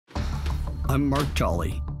I'm Mark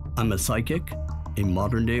Joly. I'm a psychic, a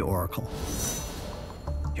modern-day oracle.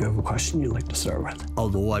 You have a question you'd like to start with?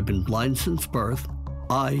 Although I've been blind since birth,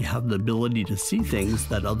 I have the ability to see things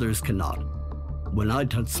that others cannot. When I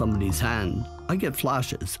touch somebody's hand, I get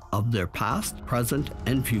flashes of their past, present,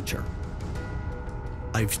 and future.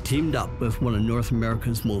 I've teamed up with one of North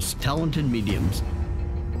America's most talented mediums.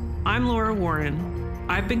 I'm Laura Warren.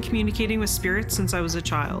 I've been communicating with spirits since I was a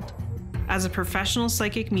child. As a professional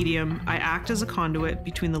psychic medium, I act as a conduit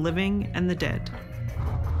between the living and the dead.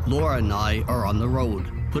 Laura and I are on the road,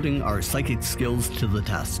 putting our psychic skills to the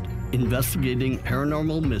test, investigating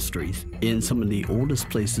paranormal mysteries in some of the oldest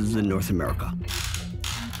places in North America.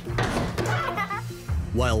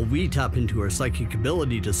 While we tap into our psychic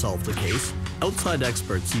ability to solve the case, outside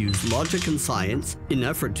experts use logic and science in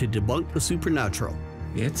effort to debunk the supernatural.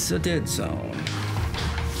 It's a dead zone.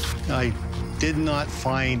 I did not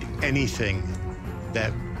find anything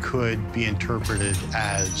that could be interpreted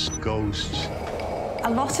as ghosts.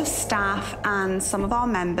 A lot of staff and some of our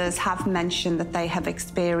members have mentioned that they have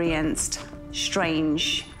experienced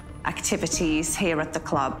strange activities here at the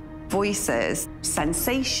club. Voices,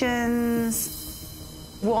 sensations.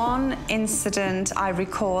 One incident I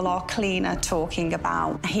recall our cleaner talking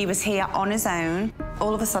about. He was here on his own.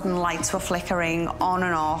 All of a sudden, lights were flickering on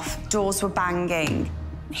and off, doors were banging.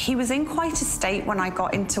 He was in quite a state when I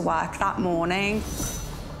got into work that morning.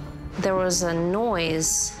 There was a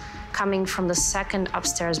noise coming from the second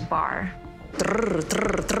upstairs bar. Drrr,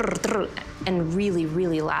 drrr, drrr, drrr, and really,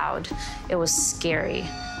 really loud. It was scary.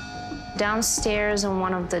 Downstairs in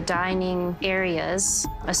one of the dining areas,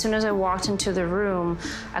 as soon as I walked into the room,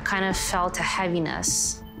 I kind of felt a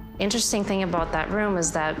heaviness. Interesting thing about that room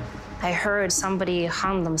is that I heard somebody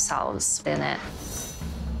hum themselves in it.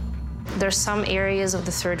 There's some areas of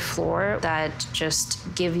the third floor that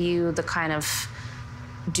just give you the kind of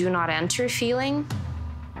do not enter feeling.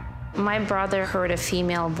 My brother heard a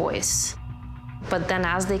female voice, but then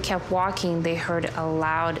as they kept walking, they heard a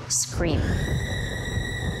loud scream.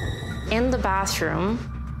 In the bathroom,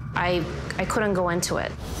 I couldn't go into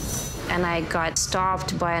it, and I got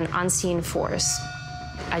stopped by an unseen force.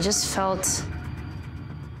 I just felt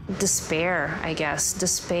despair, I guess.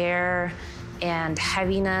 Despair and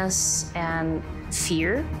heaviness and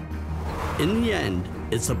fear. In the end,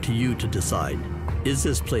 it's up to you to decide, is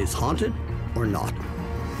this place haunted or not?